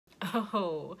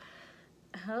Oh,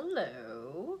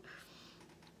 hello.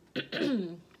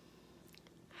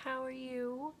 How are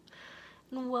you?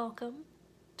 And welcome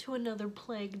to another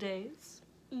Plague Days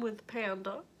with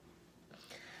Panda.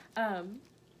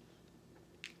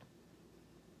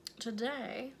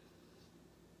 Today,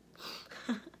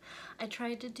 I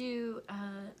tried to do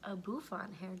a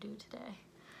bouffant hairdo today.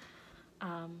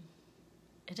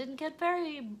 It didn't get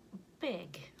very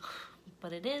big,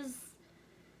 but it is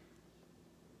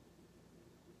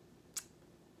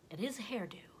a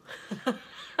hairdo.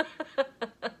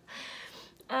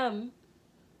 I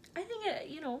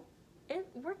think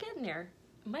we're getting there.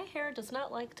 My hair does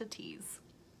not like to tease.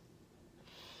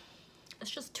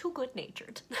 It's just too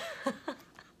good-natured.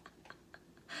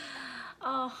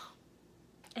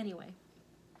 Anyway,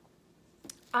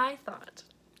 I thought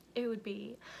it would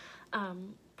be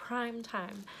prime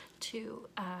time to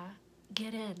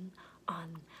get in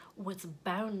on what's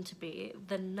bound to be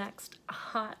the next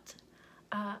hot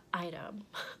item,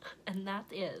 and that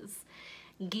is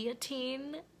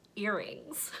guillotine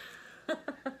earrings.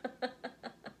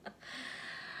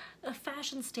 A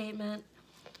fashion statement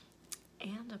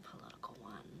and a political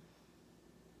one.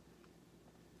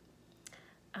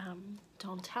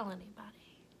 Don't tell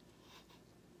anybody.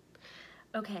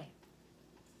 Okay.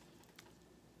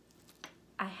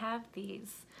 I have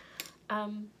these.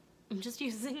 I'm just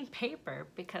using paper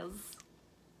because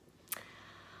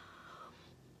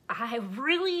I have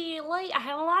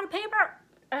a lot of paper.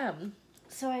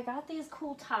 So I got these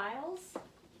cool tiles.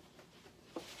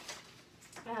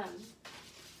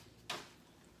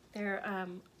 They're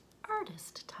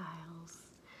artist tiles.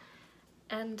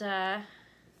 And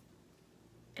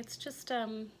it's just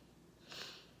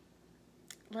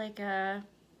like a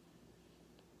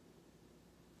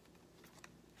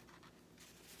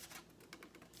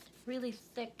really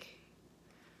thick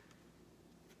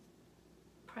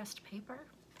pressed paper.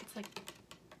 It's like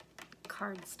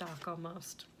cardstock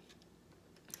almost.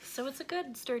 So it's a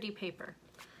good sturdy paper,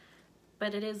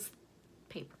 but it is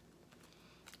paper.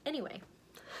 Anyway,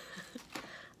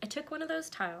 I took one of those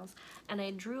tiles and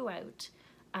I drew out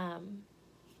a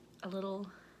little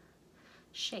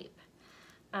shape.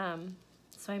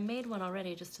 So I made one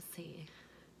already just to see.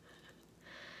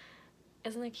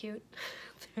 Isn't that cute?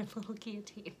 They're little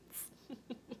guillotines.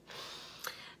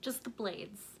 Just the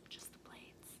blades.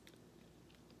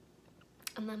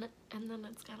 And then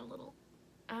it's got a little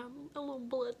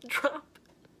blood drop.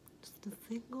 Just a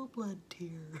single blood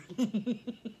tear.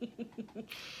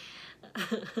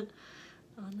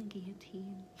 On the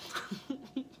guillotine.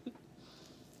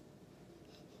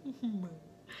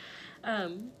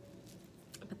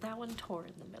 But that one tore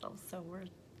in the middle, so we're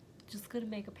just gonna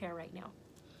make a pair right now.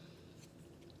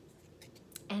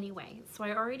 Anyway, so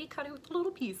I already cut it with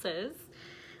little pieces.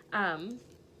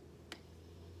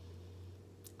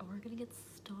 We're gonna get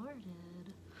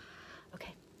started.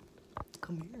 Okay,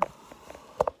 come here.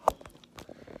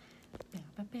 Bow,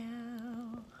 bow,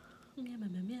 bow. Meow, meow,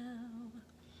 meow, meow.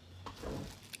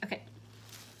 Okay,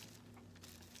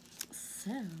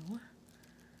 so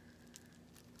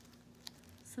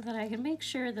that I can make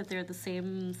sure that they're the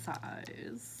same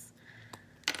size.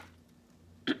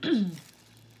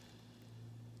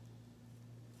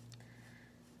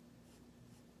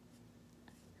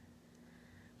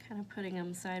 Kind of putting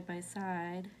them side by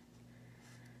side.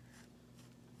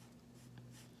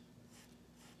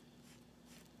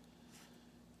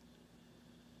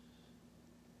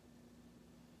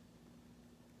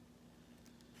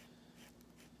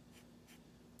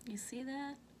 You see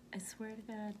that? I swear to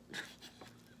God.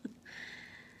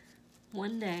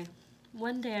 One day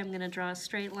I'm gonna draw a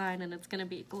straight line and it's gonna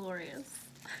be glorious.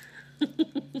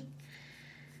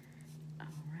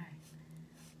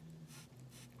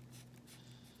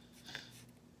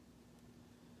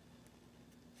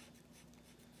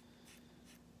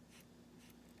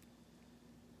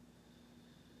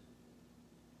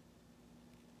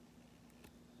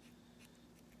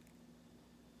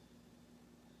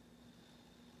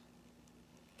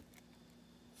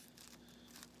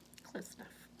 Close enough.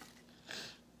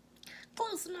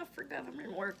 Close enough for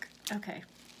government work. Okay.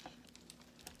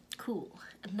 Cool.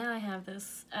 And now I have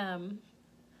this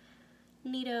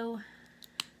neato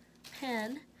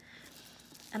pen.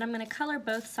 And I'm going to color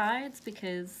both sides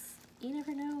because you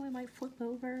never know, it might flip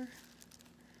over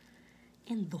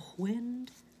in the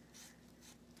wind.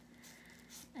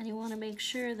 And you want to make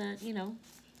sure that, you know,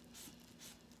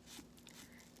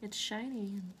 it's shiny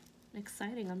and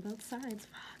exciting on both sides.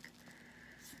 Fuck.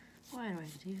 Why do I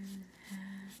do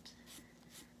that?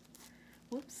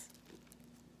 Whoops.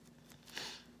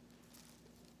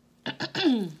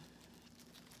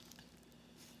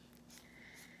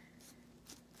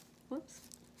 Whoops.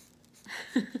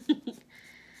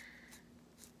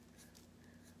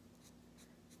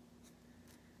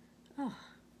 Oh.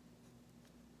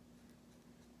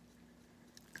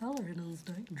 Coloring is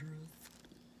dangerous.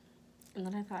 And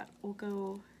then I thought we'll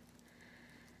go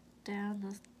down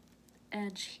the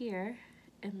edge here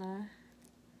in the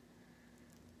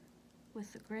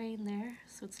with the grain there,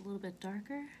 so it's a little bit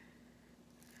darker.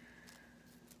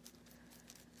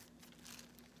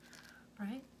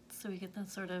 Right? So we get that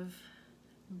sort of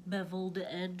beveled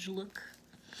edge look.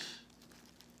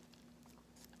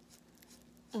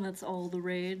 And that's all the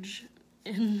rage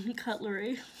in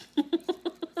cutlery.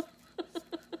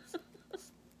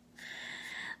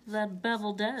 That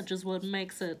beveled edge is what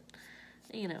makes it,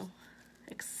 you know,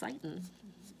 exciting.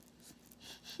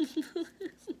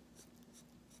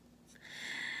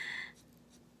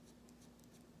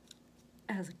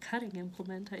 As a cutting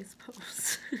implement, I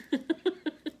suppose.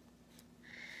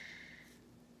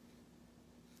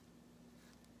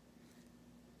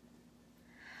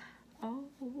 Oh.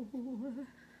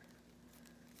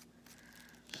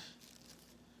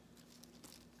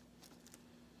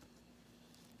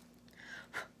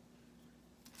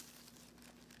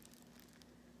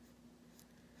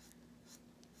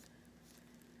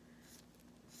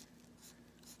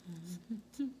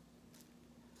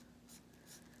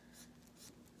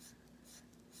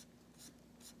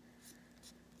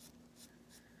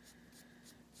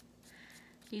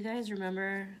 Do you guys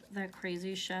remember that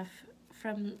crazy chef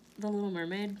from The Little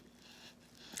Mermaid?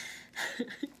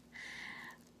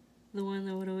 The one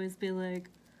that would always be like,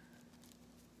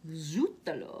 Zut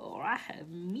alors, I have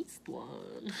missed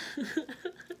one.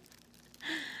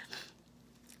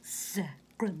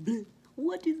 Sacre bleu,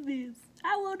 what is this?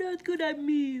 How on earth could I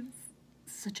miss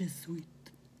such a sweet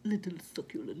little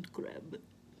succulent crab?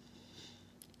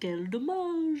 Quel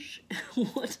dommage,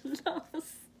 what a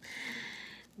loss.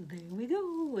 There we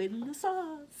go, in the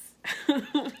sauce.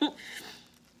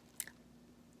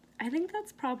 I think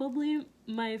that's probably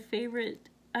my favorite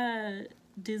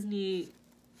Disney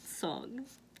song.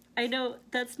 I know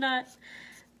that's not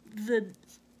the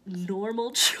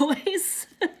normal choice.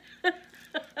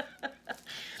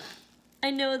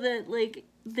 I know that, like,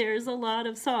 there's a lot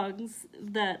of songs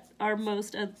that are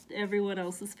most of everyone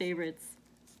else's favorites.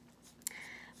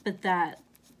 But that,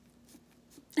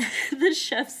 the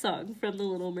chef song from The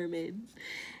Little Mermaid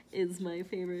is my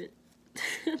favorite.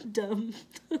 Dumb.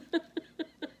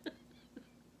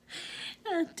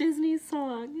 A Disney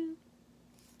song.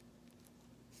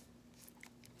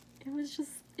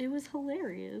 It was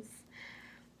hilarious.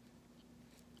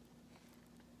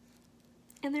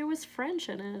 And there was French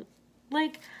in it.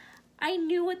 Like, I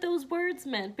knew what those words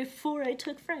meant before I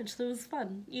took French, so it was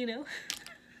fun, you know?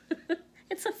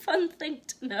 It's a fun thing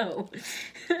to know.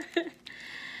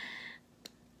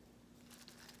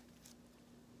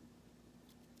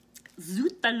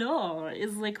 Zut alors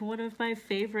is like one of my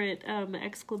favorite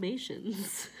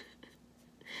exclamations.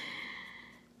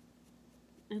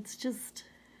 It's just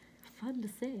fun to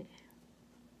say.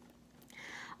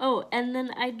 Oh, and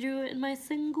then I drew it in my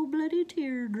single bloody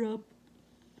teardrop.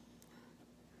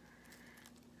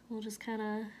 We'll just kind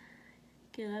of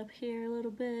get up here a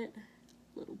little bit.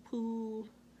 Little pool.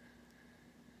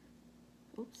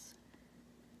 Oops.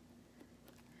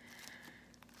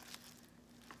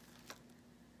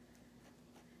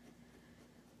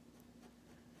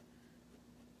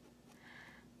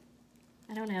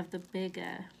 I don't have the big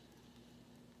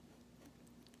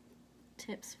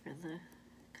tips for the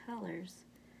colors,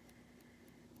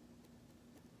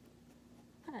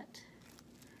 but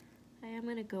I am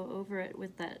going to go over it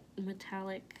with that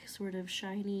metallic sort of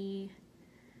shiny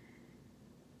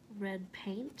red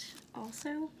paint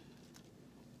also.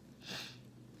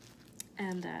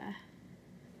 And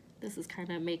this is kind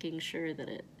of making sure that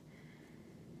it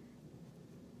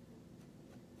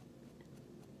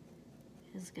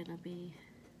is gonna be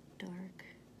dark.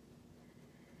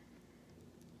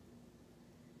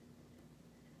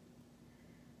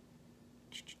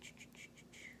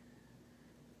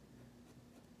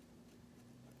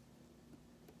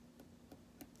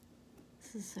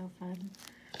 This is so fun.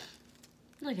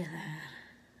 Look at that.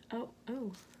 Oh,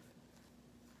 oh.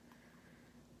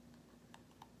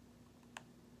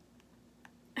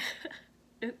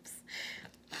 Oops.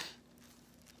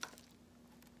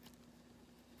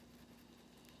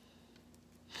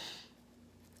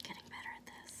 Getting better at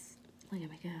this. Look at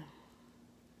me go.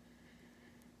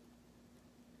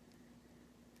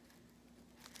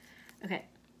 Okay.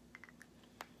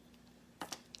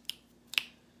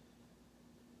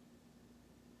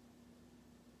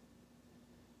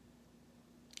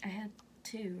 I had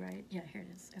two, right? Yeah, here it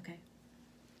is. Okay.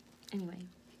 Anyway.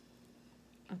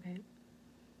 Okay.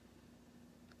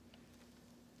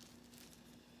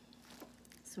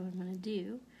 So what I'm gonna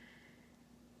do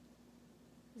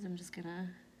is I'm just gonna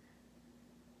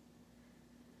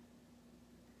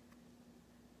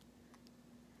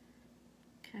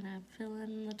kind of fill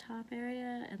in the top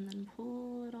area and then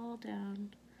pull it all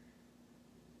down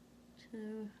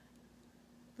to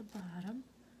the bottom.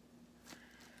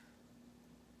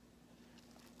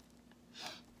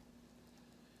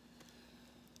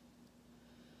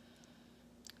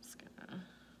 Just gonna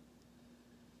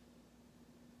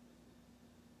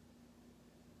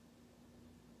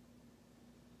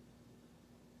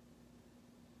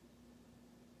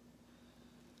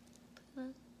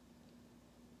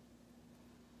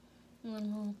and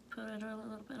then we'll put it a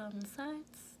little bit on the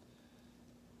sides.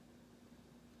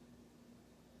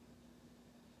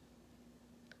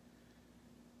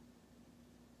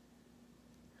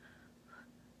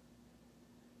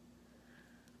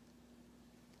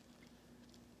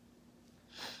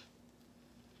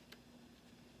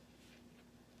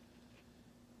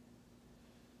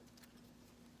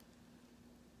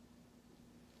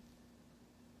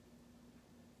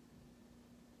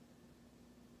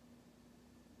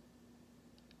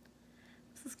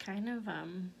 This is kind of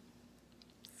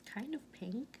it's kind of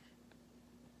pink.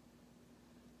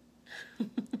 I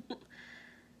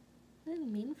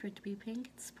didn't mean for it to be pink.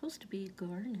 It's supposed to be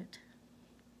garnet.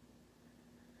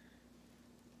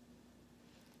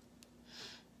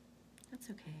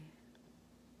 That's okay.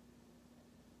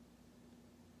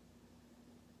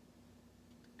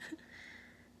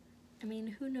 I mean,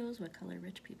 who knows what color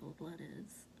rich people's blood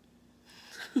is?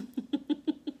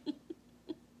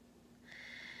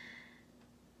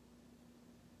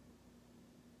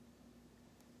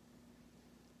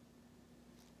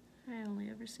 I only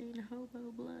ever seen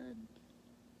hobo blood.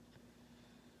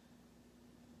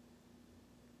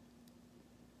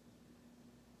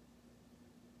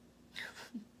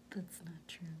 That's not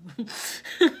true.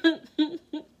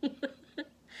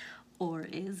 Or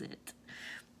is it?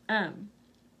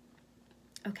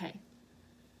 Okay.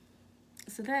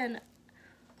 So then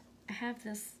I have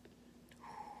this.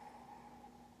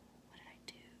 What did I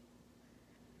do?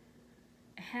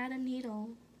 I had a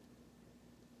needle.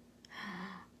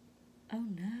 Oh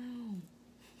no.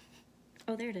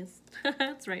 Oh, there it is.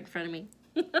 It's right in front of me.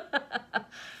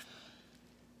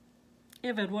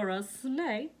 If it were a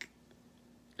snake,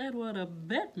 it would have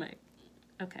bit me.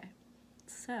 Okay,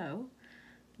 so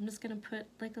I'm just gonna put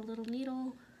like a little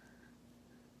needle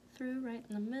through right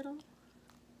in the middle.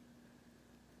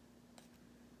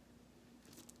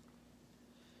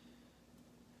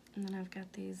 And then I've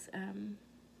got these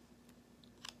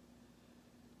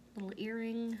little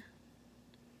earring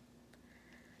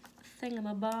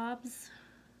thingamabobs,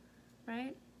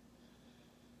 right?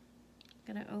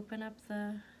 I'm gonna open up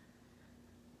the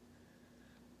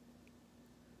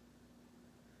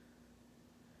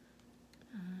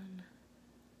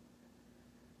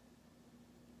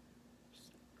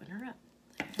just open her up.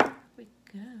 There we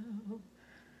go.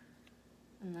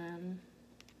 And then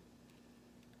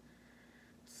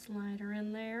slide her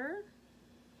in there.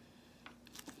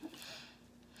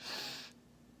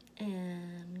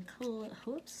 And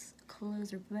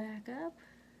close her back up.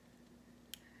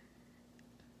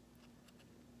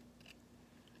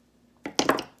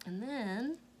 And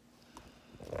then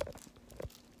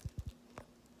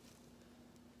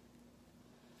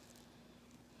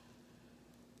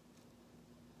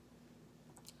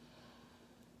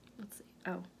let's see.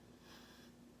 Oh,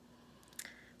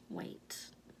 wait.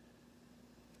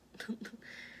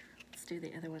 Let's do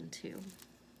the other one too.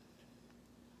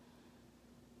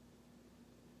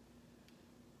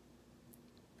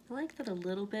 I like that a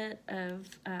little bit of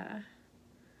that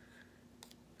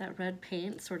red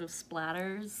paint sort of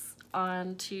splatters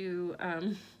onto,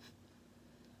 it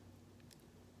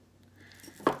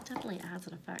definitely adds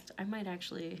an effect. I might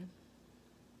actually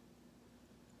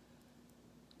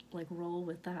like roll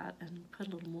with that and put a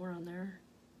little more on there.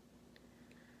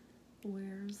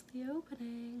 Where's the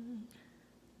opening?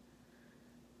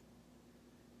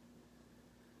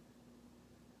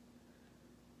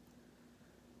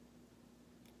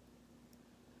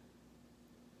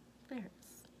 There's.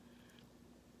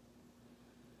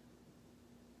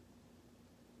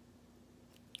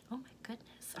 Oh my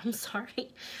goodness, I'm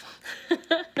sorry.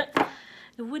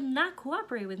 It would not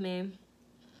cooperate with me.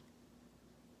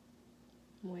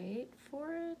 Wait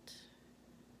for it.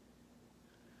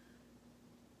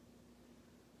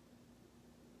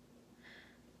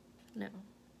 No,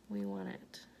 we want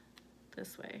it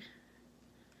this way.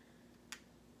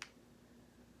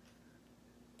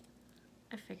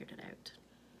 I figured it out.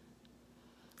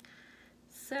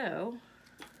 So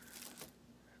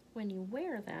when you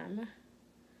wear them,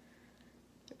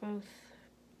 they're both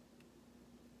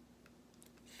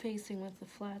facing with the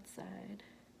flat side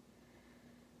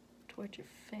towards your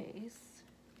face.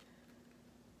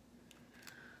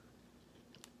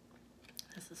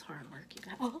 This is hard work, you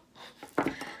guys. Oh.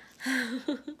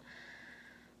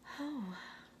 Oh.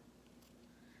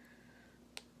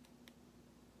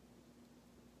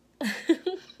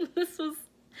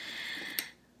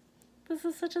 This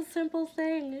is such a simple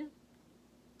thing.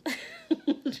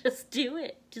 Just do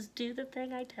it. Just do the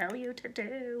thing I tell you to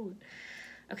do.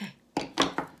 Okay.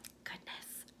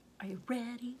 Goodness. Are you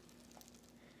ready?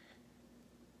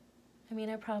 I mean,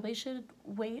 I probably should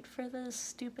wait for the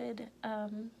stupid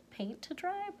paint to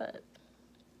dry, but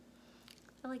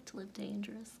I like to live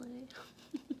dangerously.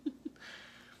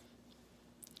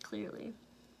 Clearly.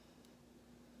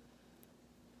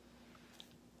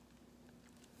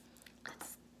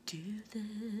 Let's do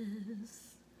this.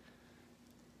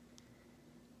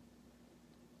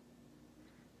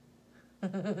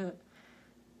 Ta-da.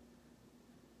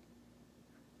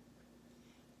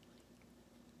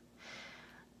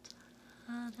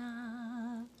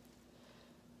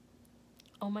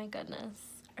 Oh my goodness,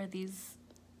 are these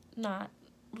not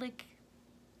like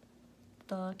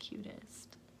the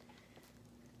cutest?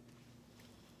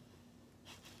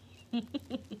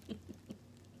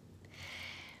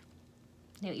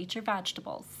 Now eat your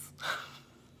vegetables.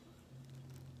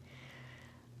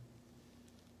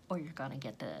 Or you're gonna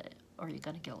get a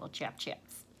little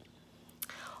chips.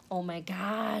 Oh my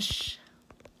gosh.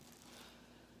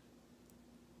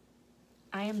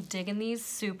 I am digging these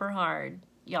super hard.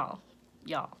 Y'all.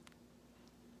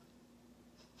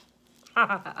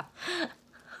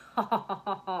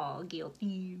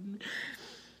 Guillotine.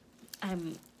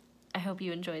 I hope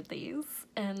you enjoyed these,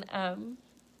 and I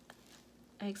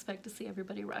expect to see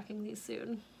everybody rocking these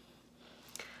soon,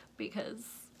 because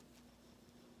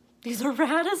these are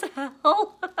rad as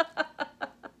hell.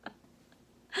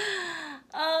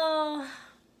 Oh,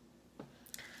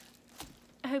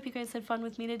 I hope you guys had fun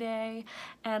with me today,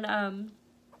 and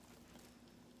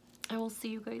I will see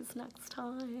you guys next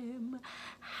time.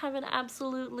 Have an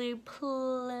absolutely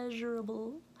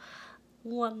pleasurable,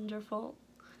 wonderful,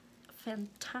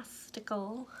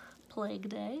 fantastical Plague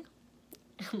Day,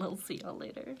 and I'll see y'all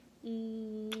later.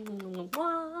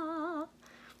 Mwah.